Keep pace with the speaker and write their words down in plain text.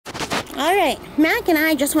Alright, Mac and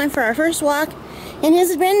I just went for our first walk in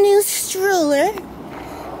his brand new stroller,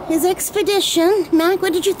 his Expedition. Mac,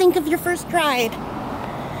 what did you think of your first ride?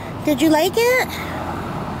 Did you like it?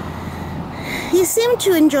 He seemed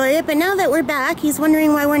to enjoy it, but now that we're back, he's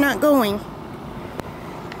wondering why we're not going.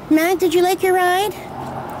 Mac, did you like your ride?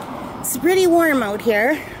 It's pretty warm out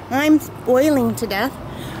here. I'm boiling to death.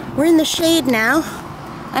 We're in the shade now,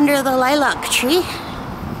 under the lilac tree.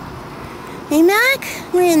 Hey Mac,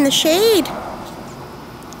 we're in the shade.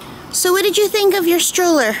 So what did you think of your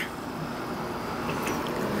stroller?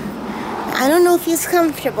 I don't know if he's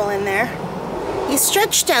comfortable in there. He's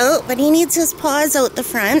stretched out, but he needs his paws out the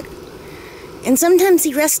front. And sometimes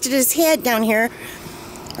he rested his head down here,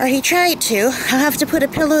 or he tried to. I'll have to put a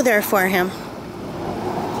pillow there for him.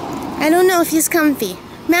 I don't know if he's comfy.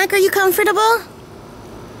 Mac, are you comfortable?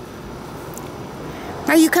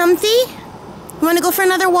 Are you comfy? You want to go for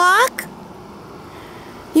another walk?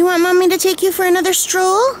 You want Mommy to take you for another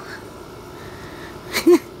stroll?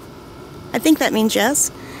 I think that means yes.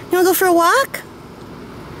 You want to go for a walk?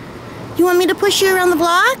 You want me to push you around the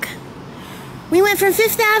block? We went from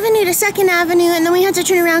 5th Avenue to 2nd Avenue, and then we had to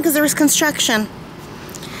turn around because there was construction.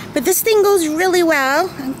 But this thing goes really well.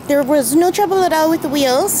 There was no trouble at all with the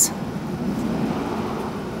wheels.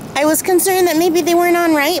 I was concerned that maybe they weren't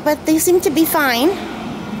on right, but they seem to be fine.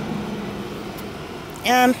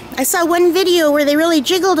 I saw one video where they really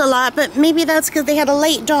jiggled a lot, but maybe that's because they had a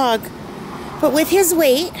light dog. But with his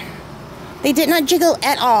weight, they did not jiggle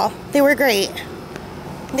at all. They were great.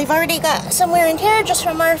 They've already got some wear and tear just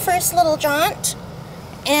from our first little jaunt,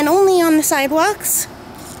 and only on the sidewalks.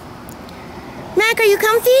 Mac, are you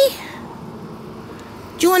comfy?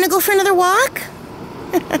 Do you want to go for another walk?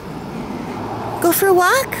 Go for a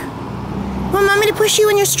walk? Want Mommy to push you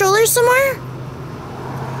in your stroller some more?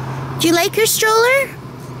 Do you like your stroller?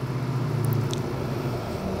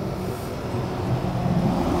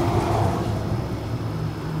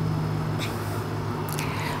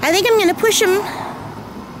 I think I'm going to push him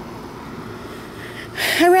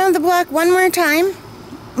around the block one more time.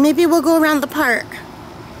 Maybe we'll go around the park.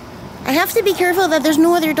 I have to be careful that there's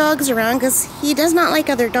no other dogs around because he does not like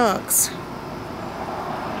other dogs.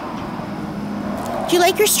 Do you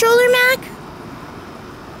like your stroller, Mac?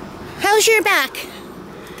 How's your back?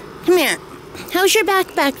 Come here. How's your back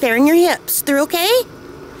there and your hips? They're okay?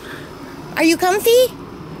 Are you comfy?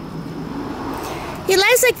 He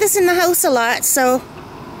lies like this in the house a lot, so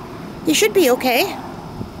you should be okay.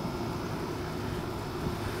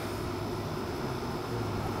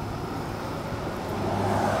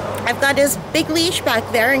 I've got his big leash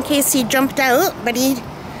back there in case he jumped out, but he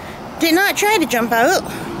did not try to jump out.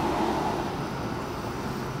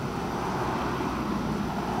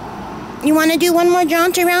 You want to do one more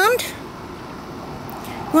jaunt around?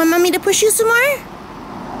 Want Mommy to push you some more?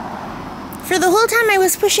 For the whole time I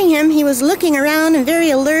was pushing him, he was looking around and very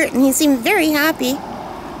alert, and he seemed very happy.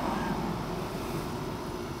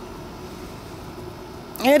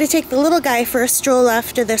 I gotta take the little guy for a stroll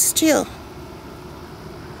after this too.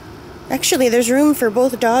 Actually, there's room for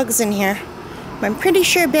both dogs in here. I'm pretty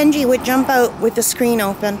sure Benji would jump out with the screen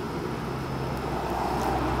open.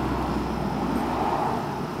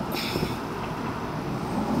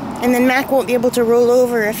 And then Mac won't be able to roll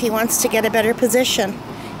over if he wants to get a better position.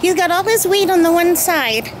 He's got all his weight on the one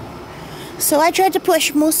side. So I tried to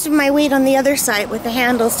push most of my weight on the other side with the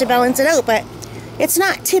handles to balance it out, but it's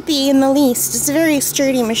not tippy in the least. It's a very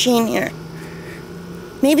sturdy machine here.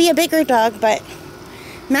 Maybe a bigger dog, but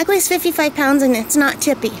Mac weighs 55 pounds and it's not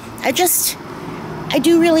tippy. I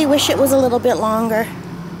do really wish it was a little bit longer.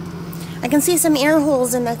 I can see some air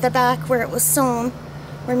holes in the back where it was sewn,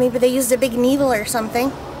 or maybe they used a big needle or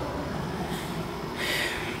something.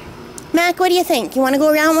 Mac, what do you think? You want to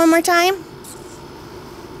go around one more time?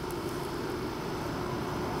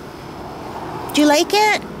 Do you like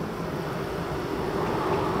it?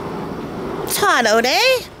 It's hot out,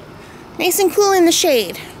 eh? Nice and cool in the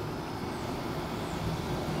shade.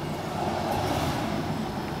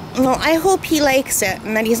 Well, I hope he likes it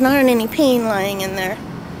and that he's not in any pain lying in there.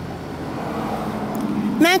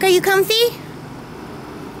 Mac, are you comfy?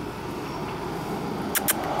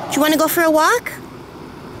 Do you want to go for a walk?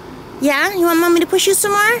 Yeah? You want Mommy to push you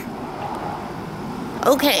some more?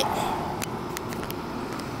 Okay.